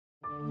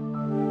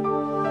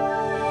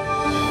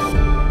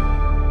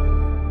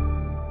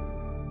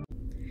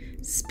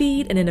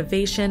Speed and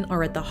innovation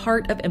are at the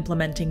heart of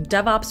implementing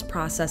DevOps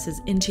processes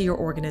into your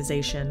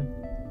organization.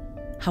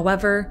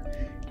 However,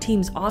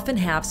 teams often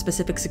have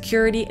specific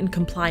security and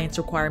compliance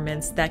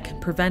requirements that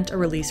can prevent a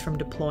release from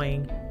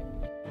deploying.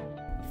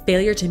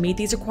 Failure to meet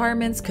these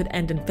requirements could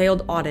end in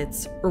failed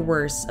audits, or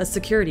worse, a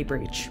security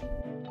breach.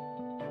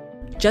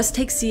 Just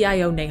take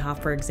CIO Neha,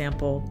 for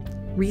example.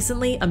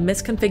 Recently, a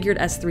misconfigured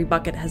S3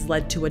 bucket has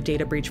led to a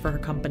data breach for her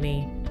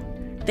company.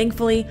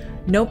 Thankfully,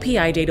 no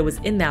PI data was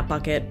in that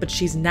bucket, but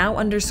she's now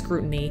under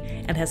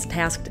scrutiny and has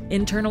tasked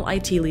internal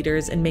IT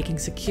leaders in making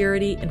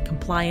security and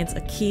compliance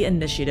a key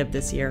initiative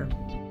this year.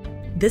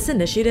 This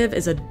initiative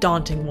is a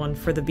daunting one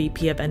for the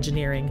VP of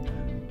Engineering,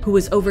 who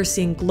is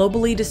overseeing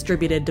globally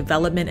distributed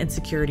development and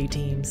security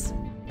teams.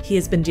 He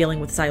has been dealing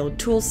with siloed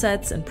tool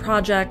sets and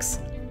projects,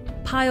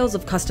 piles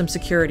of custom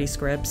security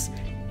scripts,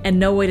 and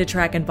no way to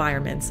track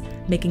environments,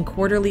 making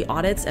quarterly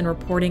audits and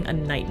reporting a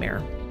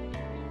nightmare.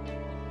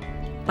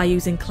 By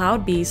using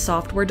CloudBees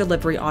Software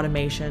Delivery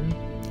Automation,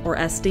 or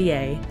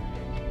SDA,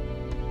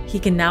 he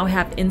can now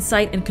have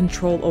insight and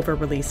control over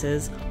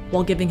releases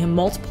while giving him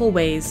multiple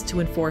ways to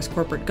enforce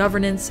corporate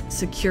governance,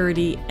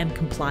 security, and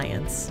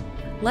compliance.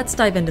 Let's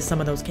dive into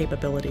some of those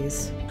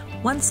capabilities.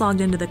 Once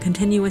logged into the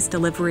continuous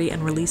delivery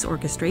and release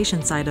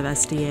orchestration side of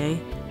SDA,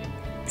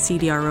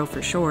 CDRO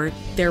for short,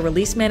 their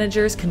release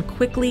managers can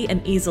quickly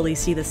and easily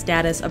see the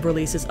status of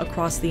releases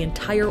across the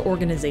entire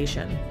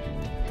organization.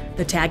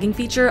 The tagging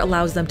feature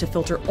allows them to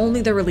filter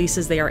only the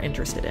releases they are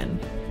interested in.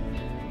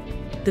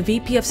 The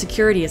VP of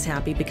Security is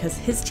happy because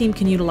his team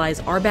can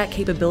utilize RBAC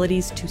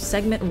capabilities to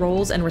segment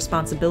roles and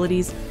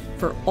responsibilities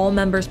for all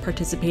members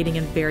participating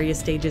in various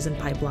stages and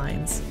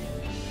pipelines,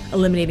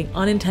 eliminating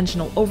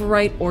unintentional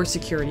overwrite or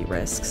security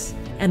risks.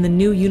 And the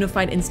new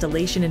unified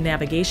installation and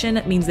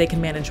navigation means they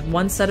can manage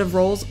one set of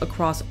roles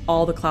across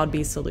all the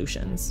CloudBees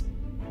solutions.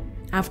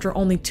 After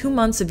only 2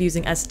 months of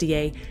using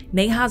SDA,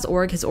 Neha's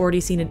org has already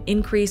seen an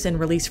increase in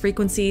release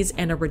frequencies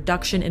and a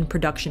reduction in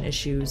production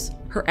issues.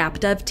 Her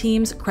app dev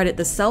teams credit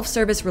the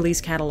self-service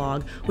release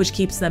catalog, which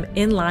keeps them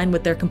in line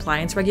with their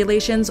compliance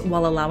regulations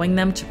while allowing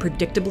them to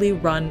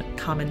predictably run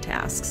common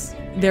tasks.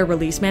 Their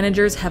release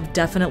managers have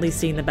definitely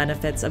seen the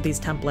benefits of these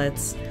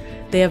templates.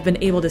 They have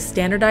been able to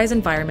standardize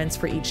environments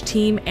for each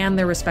team and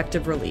their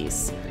respective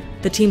release.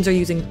 The teams are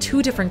using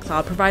 2 different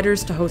cloud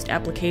providers to host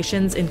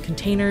applications in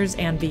containers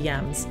and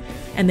VMs,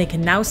 and they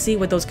can now see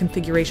what those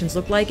configurations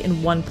look like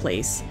in one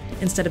place,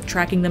 instead of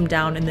tracking them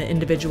down in the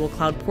individual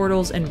cloud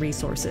portals and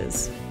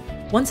resources.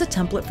 Once a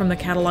template from the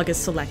catalog is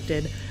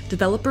selected,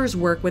 developers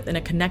work within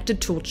a connected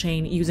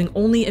toolchain using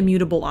only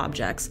immutable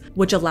objects,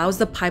 which allows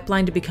the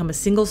pipeline to become a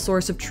single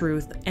source of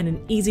truth and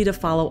an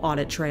easy-to-follow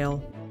audit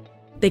trail.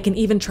 They can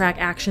even track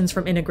actions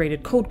from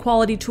integrated code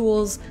quality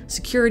tools,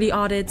 security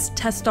audits,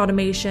 test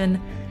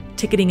automation,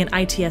 ticketing and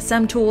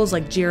ITSM tools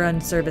like Jira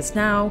and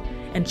ServiceNow,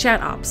 and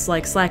chat ops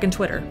like Slack and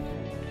Twitter.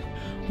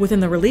 Within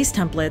the release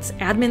templates,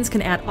 admins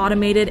can add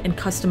automated and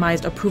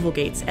customized approval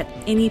gates at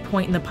any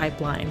point in the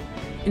pipeline,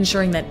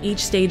 ensuring that each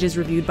stage is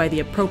reviewed by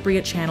the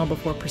appropriate channel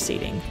before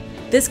proceeding.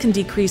 This can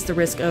decrease the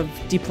risk of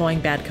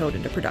deploying bad code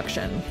into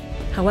production.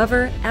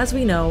 However, as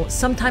we know,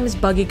 sometimes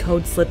buggy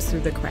code slips through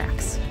the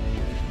cracks.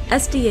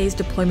 SDA's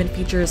deployment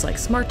features like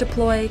Smart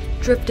Deploy,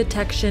 drift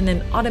detection,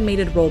 and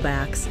automated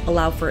rollbacks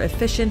allow for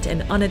efficient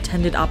and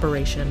unattended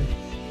operation,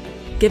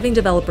 giving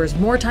developers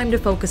more time to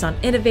focus on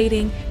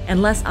innovating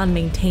and less on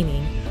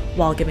maintaining,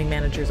 while giving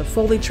managers a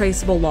fully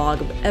traceable log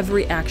of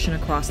every action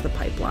across the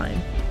pipeline.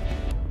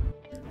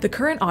 The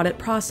current audit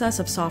process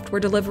of software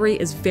delivery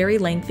is very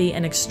lengthy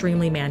and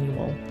extremely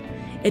manual.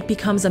 It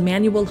becomes a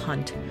manual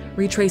hunt,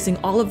 retracing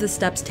all of the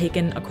steps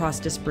taken across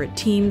disparate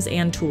teams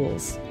and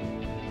tools.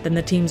 Then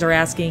the teams are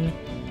asking,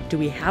 do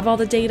we have all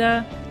the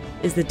data?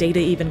 Is the data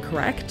even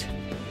correct?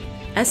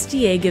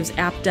 SDA gives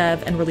app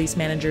dev and release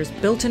managers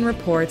built-in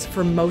reports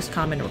for most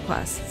common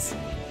requests.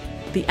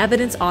 The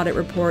evidence audit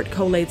report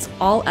collates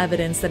all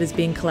evidence that is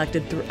being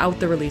collected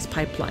throughout the release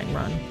pipeline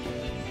run.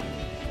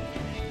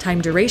 Time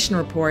duration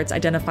reports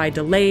identify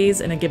delays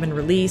in a given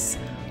release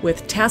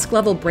with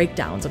task-level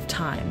breakdowns of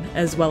time,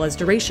 as well as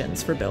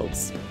durations for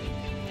builds.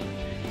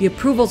 The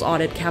approvals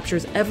audit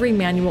captures every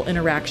manual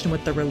interaction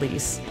with the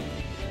release,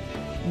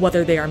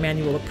 whether they are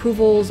manual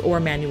approvals or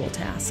manual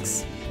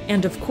tasks.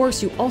 And of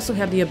course, you also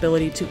have the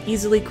ability to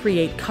easily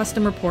create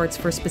custom reports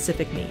for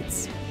specific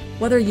needs.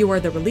 Whether you are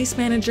the release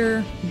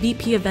manager,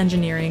 VP of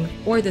engineering,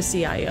 or the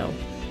CIO,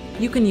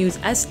 you can use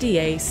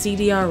SDA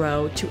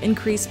CDRO to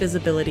increase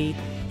visibility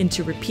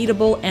into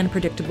repeatable and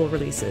predictable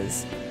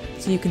releases,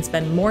 so you can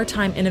spend more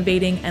time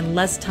innovating and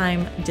less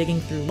time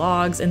digging through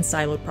logs and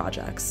siloed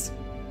projects.